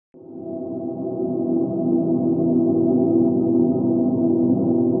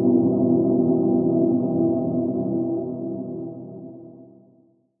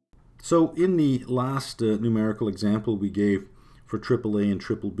So in the last numerical example we gave for AAA and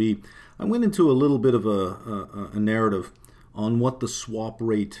BBB, I went into a little bit of a narrative on what the swap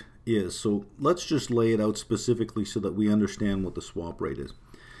rate is. So let's just lay it out specifically so that we understand what the swap rate is.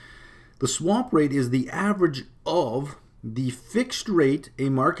 The swap rate is the average of the fixed rate a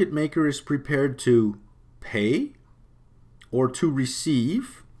market maker is prepared to pay or to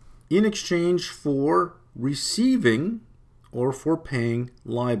receive in exchange for receiving or for paying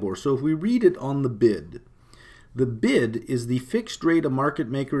LIBOR. So if we read it on the bid is the fixed rate a market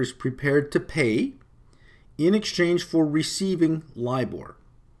maker is prepared to pay in exchange for receiving LIBOR.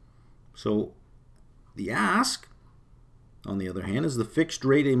 So the ask, on the other hand, is the fixed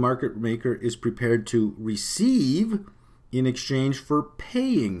rate a market maker is prepared to receive in exchange for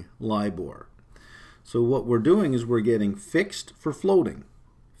paying LIBOR. So what we're doing is we're getting fixed for floating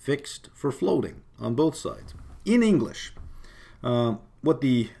on both sides. In English, what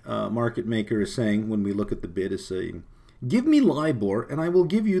the market maker is saying when we look at the bid is saying, give me LIBOR and I will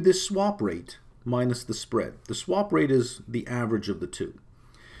give you this swap rate minus the spread. The swap rate is the average of the two.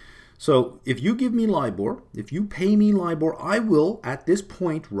 So if you give me LIBOR, if you pay me LIBOR, I will, at this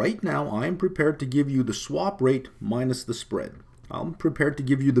point right now, I am prepared to give you the swap rate minus the spread. I'm prepared to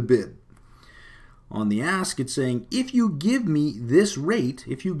give you the bid. On the ask, it's saying, if you give me this rate,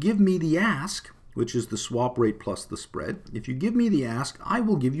 if you give me the ask, which is the swap rate plus the spread, if you give me the ask, I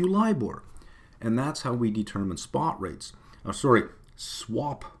will give you LIBOR. And that's how we determine swap rates. If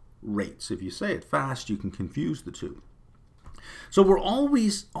you say it fast, you can confuse the two. So we're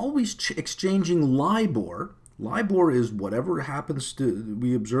always exchanging LIBOR. LIBOR is whatever happens to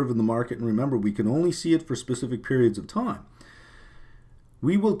we observe in the market, and remember, we can only see it for specific periods of time.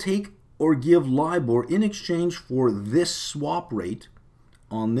 We will take or give LIBOR in exchange for this swap rate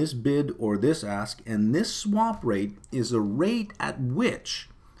on this bid or this ask, and this swap rate is a rate at which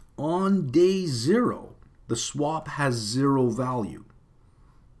on day zero the swap has zero value.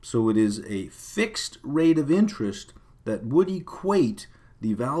 So it is a fixed rate of interest that would equate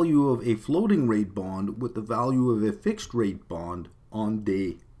the value of a floating rate bond with the value of a fixed rate bond on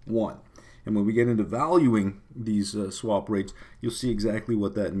day one. And when we get into valuing these swap rates, you'll see exactly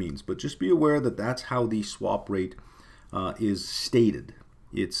what that means. But just be aware that that's how the swap rate is stated.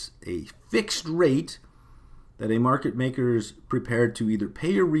 It's a fixed rate that a market maker is prepared to either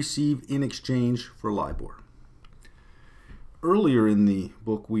pay or receive in exchange for LIBOR. Earlier in the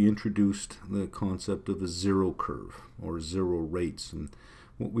book, we introduced the concept of a zero curve or zero rates. And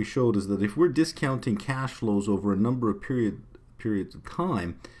what we showed is that if we're discounting cash flows over a number of periods of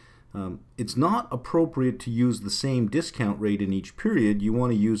time, it's not appropriate to use the same discount rate in each period. You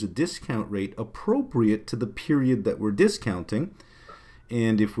want to use a discount rate appropriate to the period that we're discounting.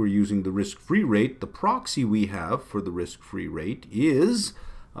 And if we're using the risk-free rate, the proxy we have for the risk-free rate is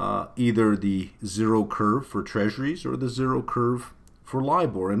either the zero curve for treasuries or the zero curve for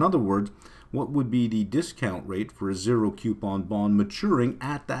LIBOR. In other words, what would be the discount rate for a zero coupon bond maturing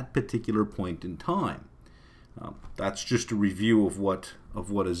at that particular point in time? That's just a review of what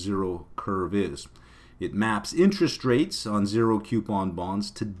a zero curve is. It maps interest rates on zero coupon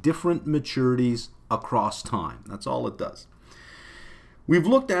bonds to different maturities across time. That's all it does. We've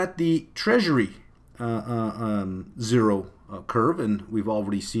looked at the Treasury zero curve, and we've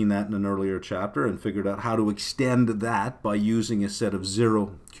already seen that in an earlier chapter and figured out how to extend that by using a set of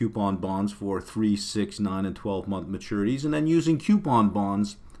zero coupon bonds for 3, 6, 9, and 12-month maturities, and then using coupon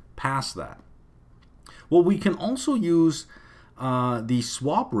bonds past that. Well, we can also use the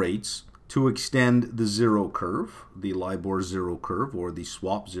swap rates to extend the zero curve, the LIBOR zero curve, or the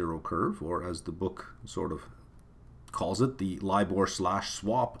swap zero curve, or as the book sort of calls it, the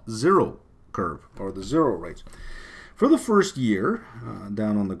LIBOR/swap zero curve, or the zero rates. For the first year,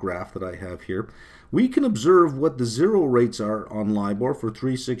 down on the graph that I have here, we can observe what the zero rates are on LIBOR for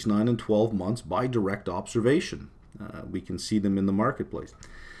 3, 6, 9, and 12 months by direct observation. We can see them in the marketplace.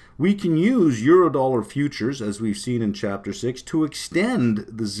 We can use Eurodollar futures, as we've seen in Chapter 6, to extend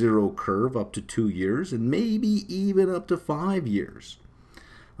the zero curve up to 2 years and maybe even up to 5 years.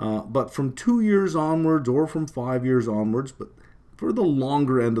 But from 2 years onwards or from 5 years onwards, but for the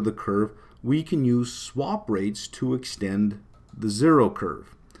longer end of the curve, we can use swap rates to extend the zero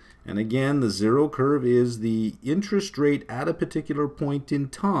curve. And again, the zero curve is the interest rate at a particular point in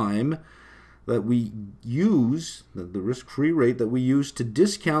time that we use, the risk-free rate that we use to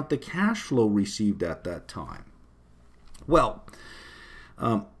discount the cash flow received at that time. Well,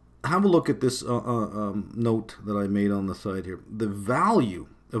 have a look at this note that I made on the side here. The value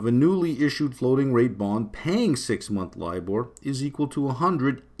of a newly issued floating rate bond paying 6-month LIBOR is equal to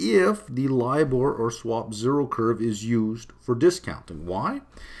 100 if the LIBOR or swap zero curve is used for discounting. Why?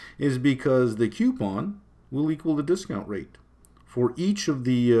 is because the coupon will equal the discount rate. For each of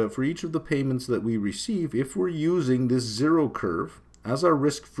the payments that we receive, if we're using this zero curve as our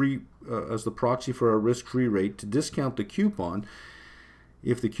risk-free, as the proxy for our risk-free rate to discount the coupon,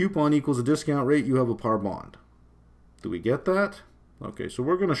 if the coupon equals a discount rate, you have a par bond. Do we get that? Okay, so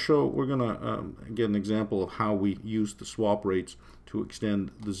we're going to get an example of how we use the swap rates to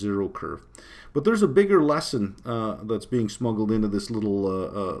extend the zero curve. But there's a bigger lesson that's being smuggled into this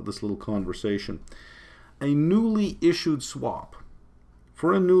little conversation. A newly issued swap.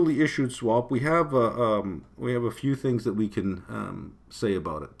 For a newly issued swap, we have a few things that we can say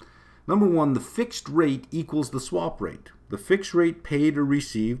about it. Number one, the fixed rate equals the swap rate. The fixed rate paid or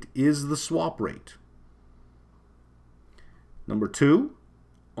received is the swap rate. Number two,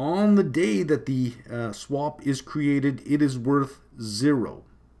 on the day that the swap is created, it is worth zero.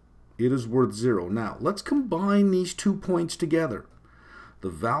 It is worth zero. Now, let's combine these 2 points together. The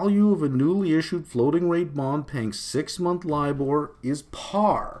value of a newly issued floating rate bond paying 6-month LIBOR is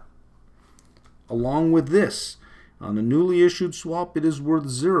par. Along with this, on a newly issued swap, it is worth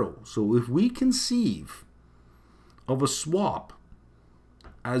zero. So if we conceive of a swap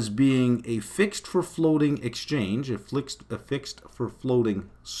as being a fixed for floating exchange, a fixed for floating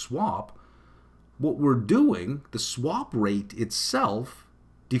swap, what we're doing, the swap rate itself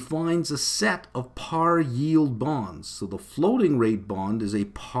defines a set of par yield bonds. So the floating rate bond is a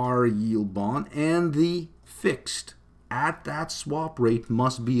par yield bond, and the fixed at that swap rate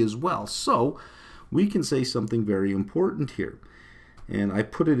must be as well. So we can say something very important here, and I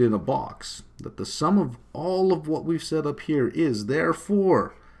put it in a box, that the sum of all of what we've set up here is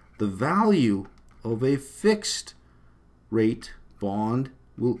therefore the value of a fixed rate bond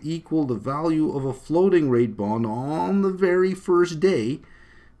will equal the value of a floating rate bond on the very first day,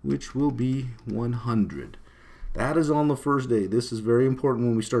 which will be 100. That is on the first day. This is very important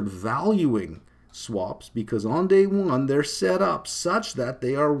when we start valuing swaps, because on day one they're set up such that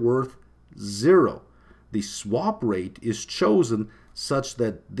they are worth zero. The swap rate is chosen such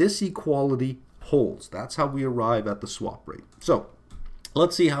that this equality holds. That's how we arrive at the swap rate. So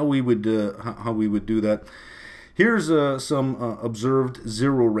let's see how we would do that. Here's some observed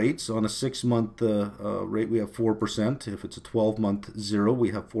zero rates. On a 6-month rate, we have 4%. If it's a 12-month zero,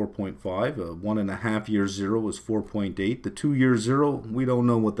 we have 4.5. A 1.5-year zero is 4.8. The 2-year zero, we don't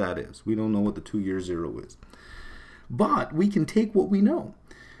know what that is. We don't know what the 2-year zero is. But we can take what we know.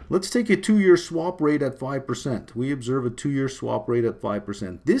 Let's take a 2-year swap rate at 5%. We observe a 2-year swap rate at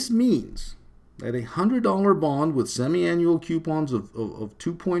 5%. This means that a $100 bond with semi-annual coupons of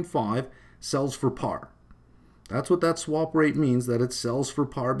 2.5 sells for par. That's what that swap rate means, that it sells for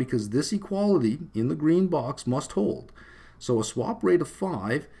par, because this equality in the green box must hold. So a swap rate of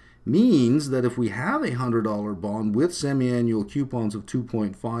 5 means that if we have a $100 bond with semi-annual coupons of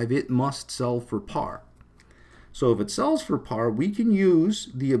 2.5, it must sell for par. So if it sells for par, we can use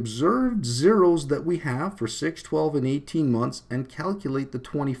the observed zeros that we have for 6, 12, and 18 months and calculate the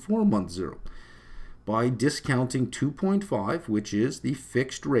 24-month zero by discounting 2.5, which is the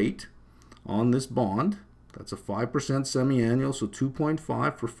fixed rate on this bond. That's a 5% semi-annual, so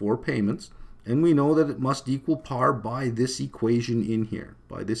 2.5 for 4 payments. And we know that it must equal par by this equation in here,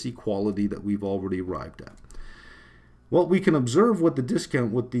 by this equality that we've already arrived at. Well, we can observe what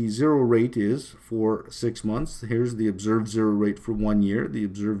the zero rate is for 6 months. Here's the observed zero rate for 1 year, the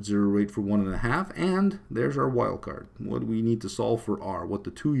observed zero rate for 1.5, and there's our wild card. What do we need to solve for R? What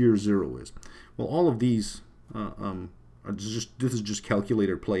the 2-year zero is? Well, all of these this is just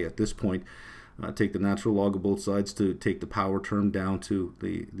calculator play at this point. Take the natural log of both sides to take the power term down to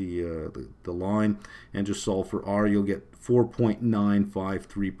the line, and just solve for R. You'll get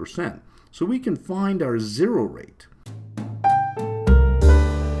 4.953%. So we can find our zero rate.